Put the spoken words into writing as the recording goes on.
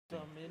The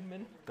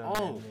Min.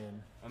 Oh,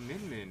 Min. a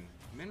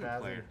Min Spazzy.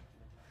 player.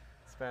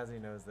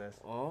 Spazzy knows this.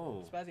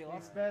 Oh, Spazzy Hey,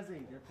 lost.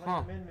 Spazzy, you're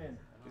playing Min.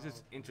 this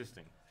is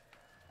interesting.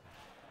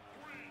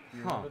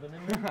 You remember the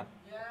Min? Yes.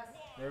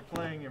 They're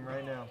playing him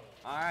right now.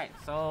 Alright,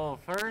 so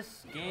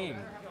first game.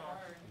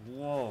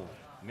 Whoa,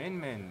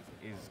 Min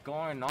is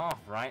going off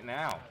right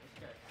now.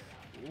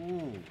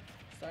 Ooh,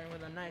 Starting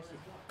with a nice,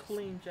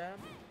 clean jab.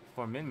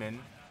 for Min.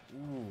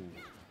 Ooh.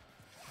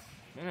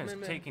 Min's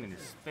Min taking into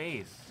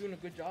space. Doing a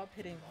good job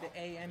hitting the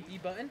A and B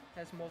button,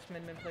 as most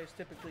Min players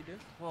typically do.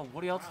 Well,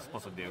 what else are you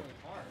supposed to do?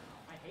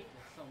 I hate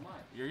this so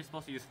much. You're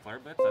supposed to use flare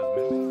bits as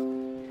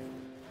Min?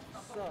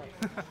 So,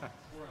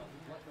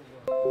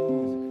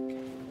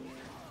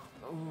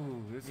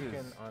 Ooh, this You is...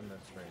 can on the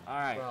screen.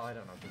 Alright. Well, I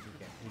don't know because you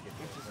can't. He can.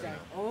 interesting.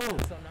 Oh,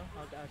 So no,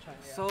 I'll try.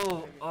 Yeah.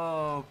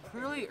 so,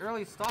 pretty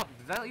early stop.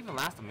 Does that even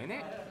last a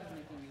minute?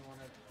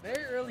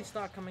 Very early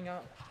stock coming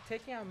out,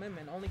 taking out Min,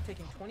 only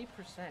taking 20%.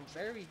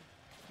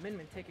 Min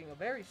taking a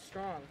very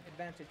strong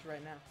advantage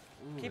right now.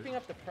 Keeping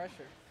up the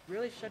pressure,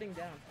 really shutting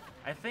down.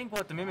 I think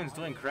what the Min's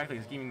doing correctly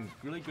is giving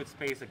really good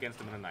space against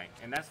the Mennonite,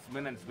 and that's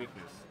Mennonite's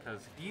weakness,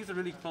 because he's a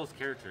really close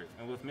character,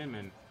 and with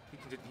Min,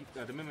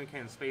 the Min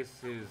can space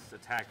his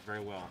attack very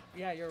well.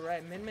 Yeah, you're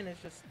right. Min is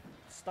just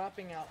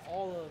stopping out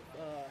all of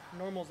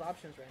Normal's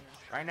options right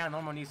now. Right now,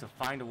 Normal needs to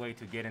find a way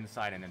to get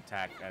inside and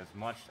attack as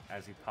much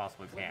as he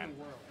possibly can,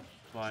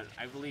 but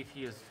I believe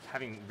he is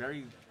having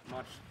very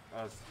much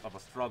of a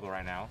struggle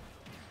right now.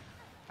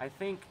 I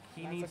think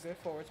he That's needs... a good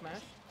forward smash.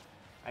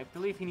 I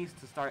believe he needs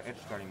to start edge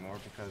guarding more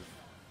because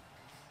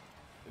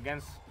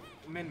against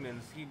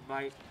Min's he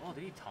might... Oh,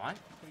 did he taunt?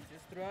 He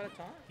just threw out a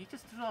taunt. He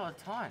just threw out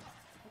a taunt.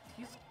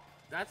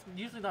 That's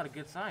usually not a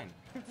good sign.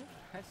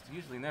 That's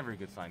usually never a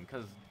good sign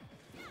because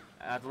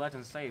the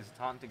legend says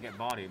taunt to get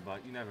body,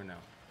 but you never know.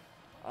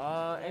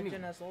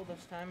 Legend as old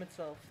as time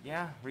itself.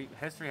 Yeah,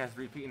 history has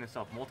repeated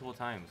itself multiple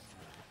times.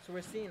 So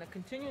we're seeing a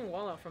continuing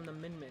wall out from the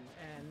Min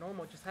and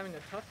Normal just having a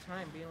tough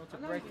time being able to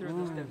break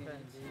through this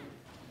defense.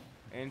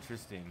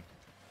 Interesting.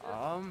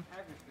 Have your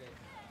face.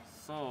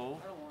 So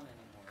I don't want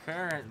any more.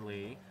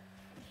 currently,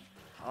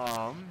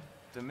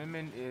 the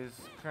Min is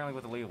currently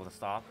with the lead with a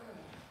stock.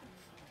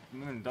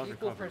 Min does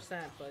Equal recover.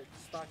 percent, but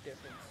stock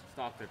difference.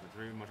 Stock difference,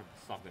 very much of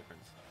a stock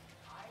difference.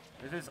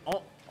 It is.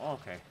 Oh,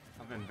 okay.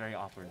 I've been very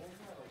awkward.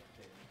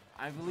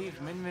 I believe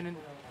Min.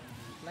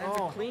 Lands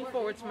a clean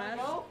forward smash.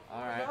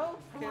 Alright.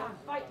 Come on,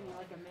 fight me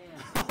like a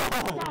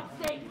man.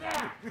 Stop staying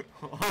back!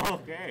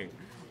 Okay.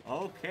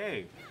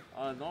 Okay.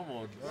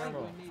 Normal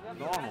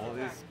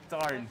is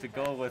starting to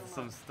go with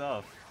some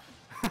stuff.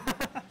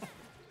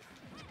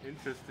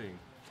 Interesting.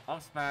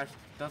 Up smash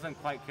doesn't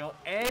quite kill,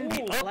 and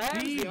the up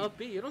lands B! the up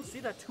B. You don't see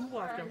that too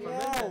often from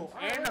Whoa,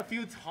 Min. and a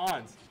few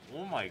taunts.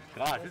 Oh my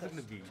god, this is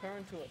gonna be.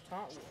 Turn to a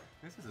taunt war.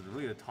 This is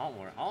really a taunt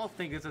war. I don't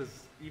think this is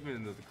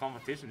even the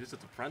competition, just the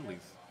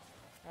friendlies.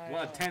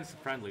 Well, tense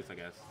friendlies, I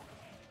guess.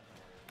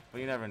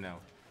 But you never know.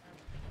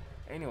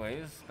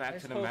 Anyways, back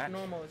Let's to the hope match.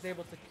 Normal is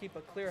able to keep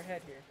a clear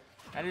head here.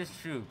 That is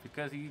true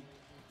because he.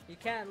 You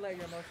can't let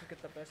your emotions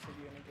get the best of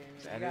you in a game.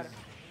 You That gotta is.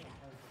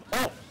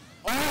 Oh!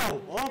 Oh! Get out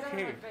of my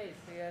Okay. face.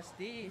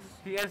 PSDs.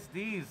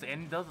 PSDs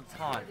and does a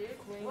taunt.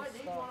 What,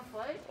 dude? You wanna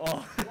play?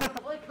 Oh. You wanna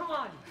play? Come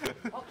on!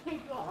 I'll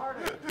keep you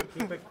harder.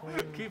 Keep it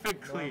clean. Keep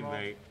it clean, Normal.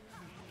 mate.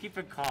 Keep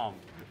it calm.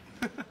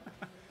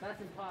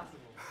 That's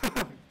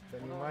impossible.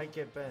 Then you might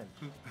get bent.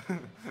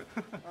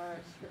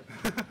 Alright,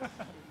 sure.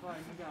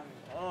 Fine, you got me.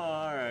 Oh,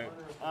 alright.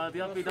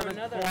 The up B for doesn't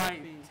another quite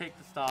up B. take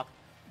the stock.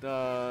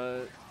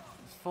 The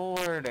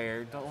forward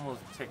air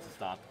almost takes the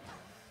stock.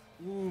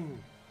 Ooh.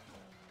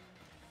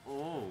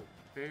 Oh,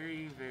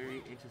 very, very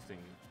interesting.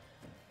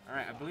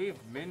 Alright, I believe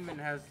Min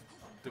has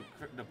the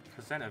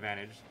percent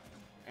advantage.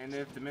 And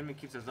if the Min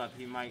keeps us up,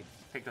 he might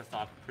take the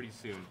stock pretty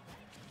soon.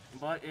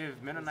 But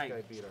if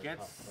Mennonite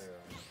gets...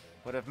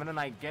 But if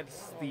Mennonite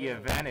gets the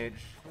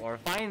advantage or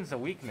finds a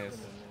weakness,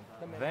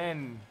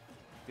 then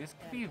this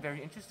could be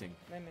very interesting.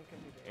 Min can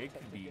be very It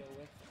tough could to be deal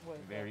with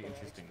very the right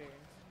interesting.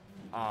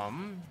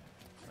 experience.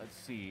 Let's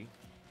see.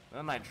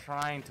 Mennonite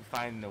trying to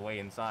find the way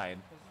inside,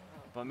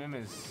 but Mim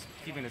is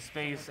keeping the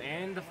space,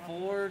 and the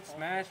forward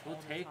smash will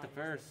take the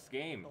first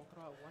game. Don't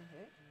throw out one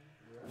hit.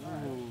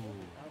 Ooh.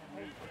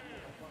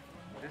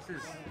 This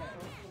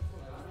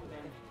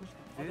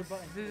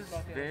is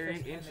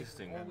very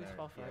interesting. Always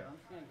fall for it.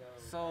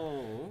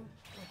 So,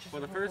 for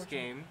the first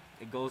game,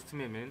 it goes to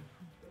Min.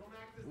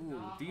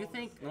 Ooh, do you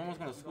think Normal's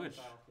gonna switch?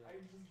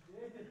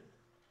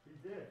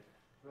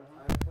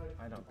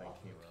 I don't think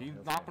he will.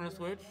 He's not gonna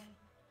switch?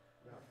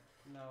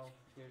 No,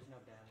 there's no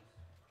damage.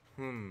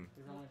 Hmm.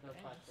 There's only those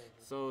 5 stages.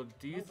 So,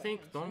 do you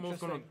think Normal's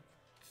gonna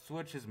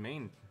switch his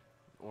main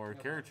or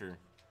character?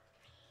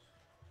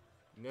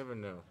 You never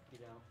know. You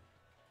know.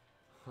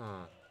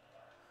 Huh.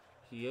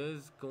 He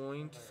is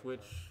going to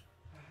switch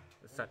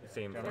the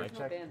same Can I like. no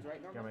check? bands, right,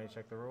 You Norman? want me to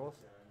check the rules?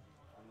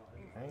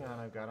 Hang on,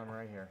 I've got them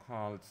right here.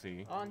 Let's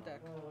see. On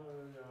deck.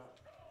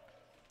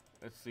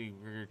 Let's see.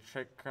 We're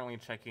currently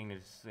checking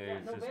if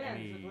there's no just bans,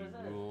 any that's what it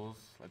says. rules.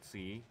 Let's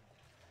see.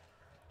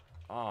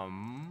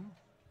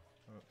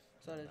 Oops.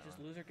 So that just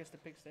loser gets to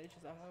pick stage?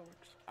 Is that how it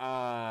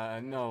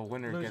works? No,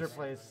 winner Loser gets.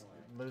 plays.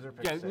 Loser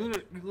picks Yeah,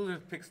 stage. loser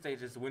pick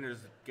stages.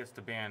 Winners gets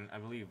to ban, I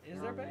believe. Is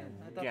there ban?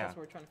 I thought Yeah. that's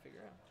what we're trying to figure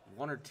out.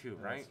 1 or 2,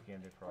 right? That's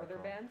standard Are there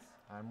protocol. bands?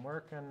 I'm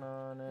working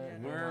on it.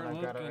 Yeah, We're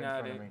I've got it looking in at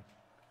front of it. me.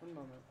 One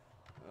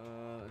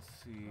moment. Let's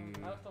see.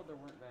 I was told there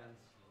weren't bands.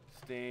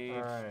 Stage.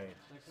 Alright,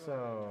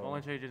 so.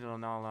 Only stages are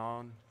not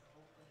allowed.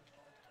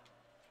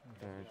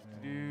 There's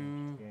and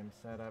do. game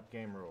setup,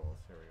 game rules.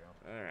 Here we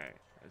go. Alright,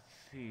 let's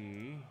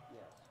see.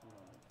 Yes. One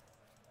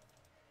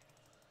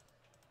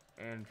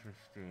moment.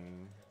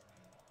 Interesting.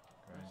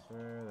 Going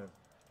through the.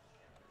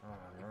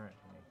 Alright.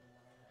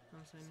 I'm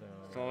saying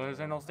So. So is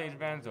there no stage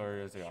bans or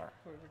is there?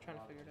 we're trying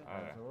to figure it out.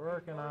 Alright. So we're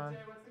working on.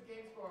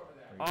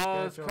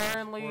 It's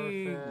currently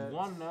forfeits,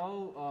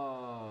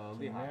 1-0.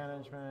 team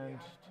management,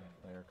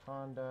 player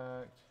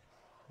conduct.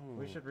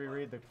 We Ooh. should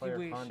reread the player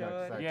We conduct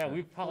should. section. Yeah,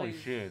 we probably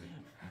Please. should.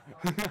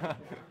 You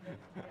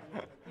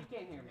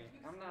can't hear me.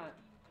 I'm not.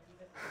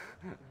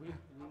 We need.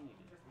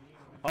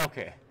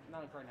 Okay.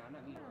 Not like right now. I'm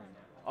not meeting right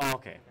now. Oh,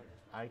 okay.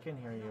 I can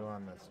hear you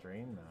on the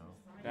stream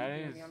though. That You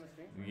hear is. me on the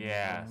stream?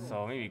 Yeah,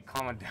 so maybe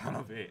calm it down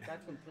a bit.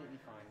 That's completely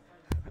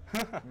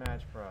fine.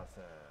 Match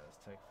process,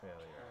 tech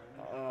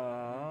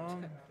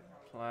failure.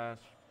 Slash.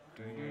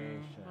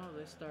 Creation. Oh,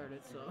 they started,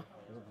 so.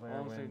 The player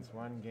All wins things-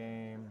 one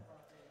game.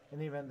 In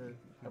the event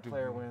that a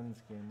player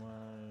wins game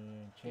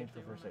one, change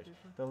the first stage.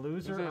 The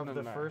loser Loser of of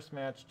the the first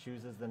match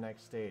chooses the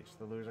next stage.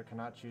 The loser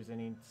cannot choose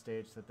any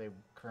stage that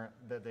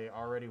they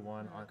already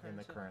won on, in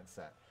the current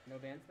set. No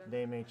bands then?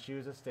 They may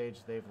choose a stage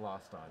they've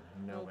lost on.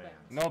 No No bans.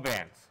 No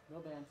bans. No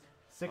bands.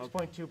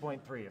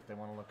 6.2.3 if they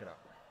want to look it up.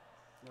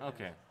 No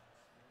Okay. bands.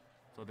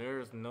 So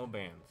there's no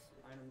bans.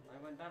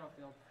 I went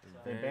Battlefield. So.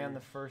 They ban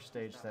the first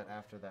stage set.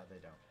 After that, they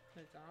don't.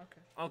 It's,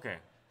 okay. Okay.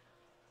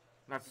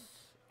 That's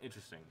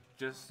interesting.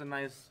 Just a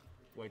nice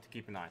way to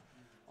keep an eye.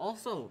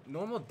 Also,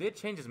 Normal did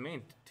change his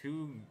main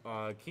to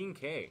King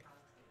K.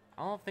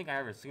 I don't think I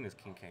ever seen this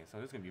King K, so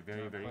this is gonna be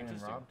very, very Playing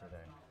interesting. Rob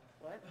today.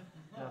 What?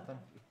 Nothing.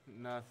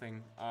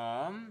 Nothing.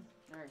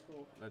 Alright,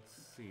 cool. Let's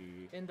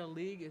see. In the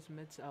league is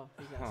mid south.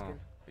 He's Huh.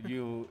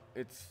 asking.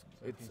 It's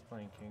So if he's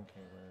playing King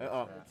K. Where is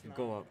up. that?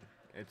 Go up.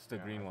 It's the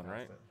Yeah, green one, that's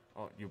right? it.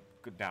 Oh, you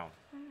go down.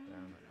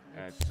 Down.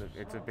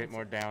 It's a bit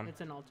more down.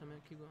 It's an ultimate.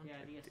 Keep going.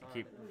 Yeah, DSR.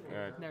 Keep.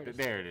 There it is.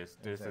 There it is.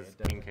 This It's a- is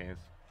it King doesn't- K's.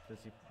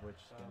 Does he? Which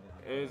skin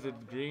did he? Is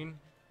it green?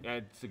 Yeah,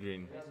 it's a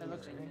green. It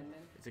looks green.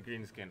 It's a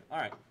green skin. All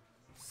right.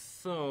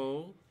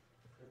 So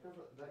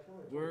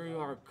we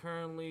are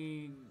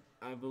currently,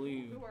 I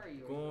believe, Who are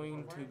you?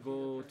 going to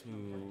go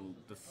to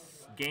the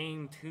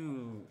game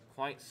 2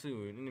 quite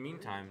soon. In the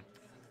meantime,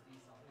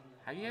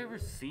 have you ever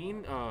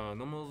seen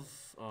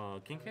Normal's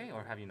King K,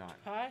 or have you not?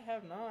 I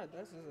have not.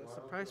 This is a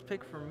surprise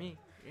pick for me.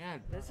 Yeah.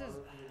 This is,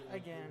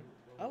 again,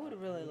 I would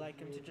really like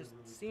him to just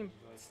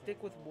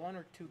stick with 1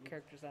 or 2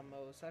 characters at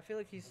most. I feel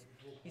like he's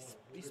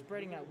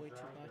spreading out way too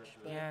much.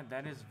 But Yeah,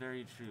 that is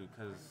very true,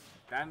 because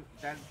that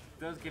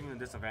does give him a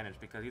disadvantage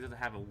because he doesn't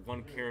have a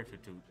one character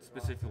to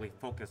specifically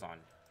focus on,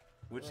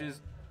 which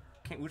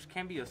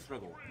can be a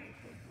struggle.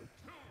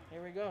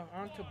 here we go.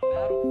 On to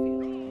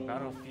Battlefield.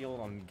 Battlefield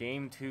on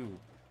game 2.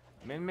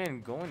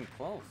 Min going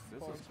close. This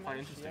Close is quite match,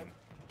 interesting.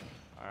 yep.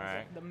 All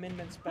right, The Min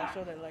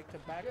special, they like to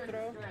back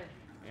throw.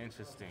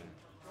 interesting.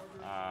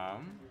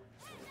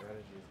 Strategy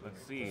is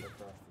Let's when you see. put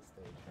across the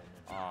stage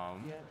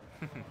from your-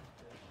 Yeah.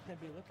 They'd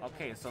be looking at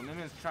Okay, it. so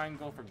Minmin's trying to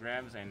go for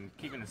grabs and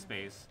keeping the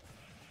space.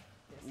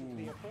 Yes,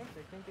 the approach,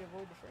 they think they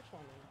avoid the first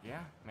one.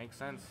 Yeah, makes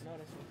sense.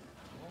 Notice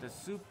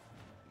it.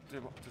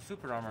 The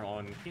super armor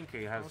on King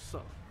K has.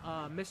 Also,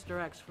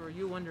 Mr. X, for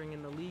you wondering,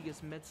 in the league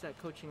is mid-set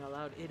coaching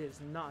allowed? It is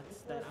not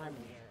that I'm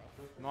aware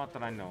of. Not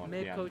that I know of.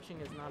 Mid Yeah. coaching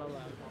is not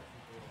allowed.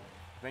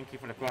 Thank you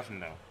for the question,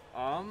 though.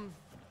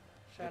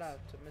 Shout out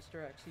to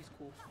Mr. X, he's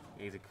cool.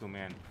 He's a cool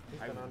man. He's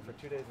been on for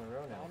 2 days in a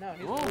row now. I know,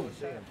 he's Whoa. cool.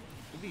 See him.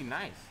 It'd be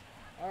nice.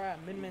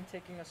 Alright, Min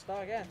taking a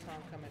stock, and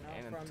Tom coming out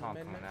And from then the Tom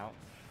Min. coming out.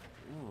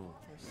 Ooh.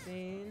 We're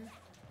seeing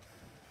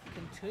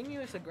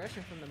continuous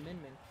aggression from the Min.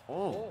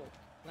 Oh.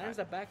 Lands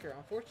a backer.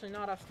 Unfortunately,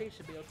 not off stage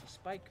to be able to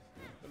spike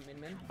the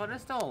Min. But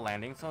it's still a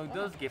landing, so it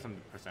does give some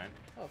percent.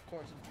 Oh, of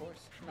course.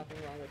 Nothing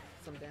wrong with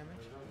some damage.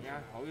 Yeah,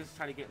 always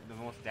try to get the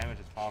most damage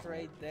as possible.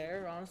 Trade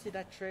there. Honestly,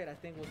 that trade I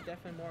think was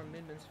definitely more in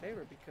Min's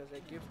favor because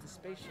it gives the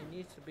space she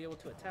needs to be able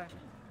to attack.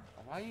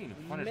 Why are you even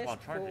punished while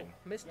charging?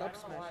 Missed up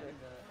smash it.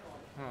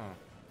 Huh.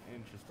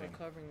 Interesting.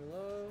 Recovering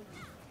low.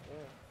 Oh,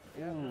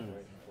 yeah. Ooh. Waiting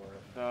for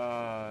it.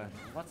 The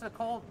what's it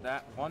called?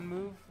 That one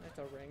move? It's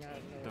a ring. I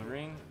don't The know.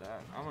 ring?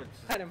 I'm gonna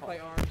just I didn't play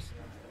arms.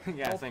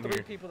 yeah, All same 3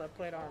 here. people that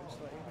played arms.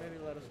 Like,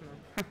 maybe let us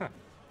know.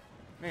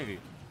 Maybe.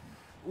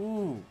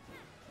 Ooh.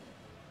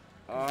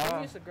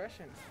 Continuous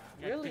aggression.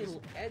 yeah, Really because-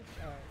 edge.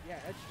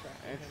 Edge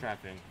trapping. Edge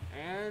trapping.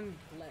 And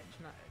Ledge,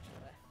 not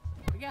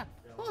edge. yeah,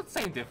 well, it's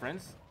same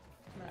difference.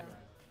 No.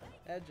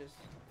 Edge is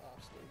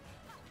off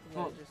stage.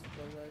 Well- Ledge is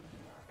the ledge.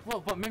 Well,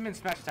 but Minmin's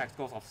smash attacks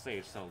goes off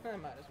stage, so I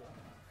might as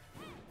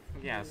well.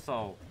 yeah.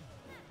 So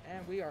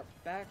And we are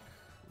back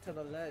to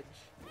the ledge.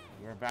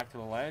 we're back to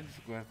the ledge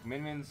with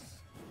Minmin's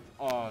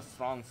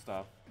strong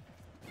stuff.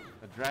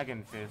 The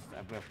Dragon Fist,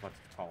 I believe what's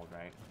it called,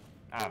 right?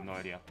 I have no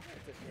idea.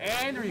 It's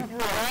a- And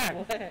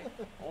reflect! Flag.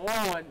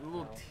 Oh, and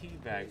little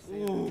teabag.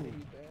 Ooh.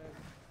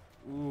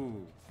 Teabag.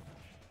 Ooh.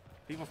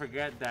 People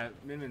forget that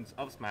Minmin's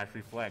up smash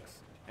reflects,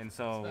 and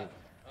so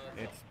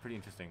it's pretty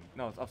interesting.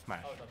 No, it's up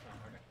smash.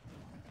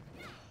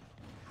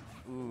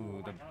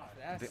 Ooh,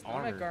 That the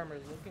stomach armor. armor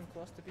is looking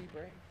close to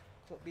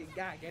be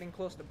getting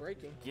close to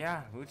breaking.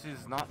 Yeah, which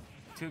is not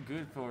too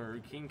good for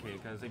King K,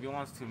 because if he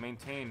wants to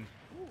maintain,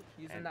 Ooh,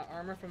 using And- the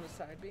armor from the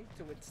side B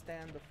to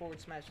withstand the forward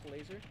smash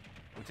laser.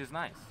 which is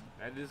nice.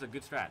 That is a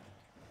good strat.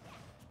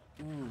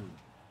 Ooh.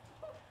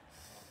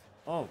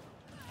 Oh.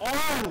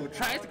 Oh!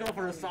 Tries to go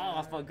for a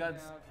sauce, but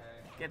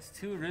gets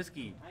too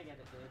risky. I get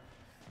it,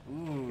 dude.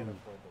 Ooh. Can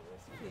afford the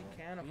risk. He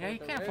can't afford Yeah, you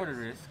the can't afford a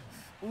risk.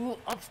 Ooh,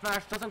 up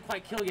smash doesn't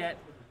quite kill yet.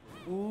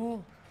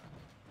 Ooh.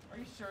 Are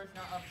you sure it's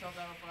not up tilt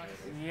out of flash?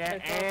 Yeah,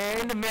 It's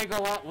up. and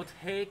Megawatt will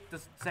take the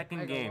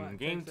second game. Megawatt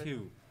Game takes it.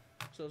 2.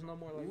 So there's no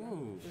more like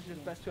Ooh. that. It's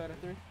just best 2 out of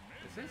 3.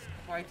 This is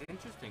quite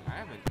interesting. I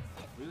haven't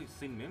really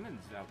seen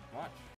Mimins that much.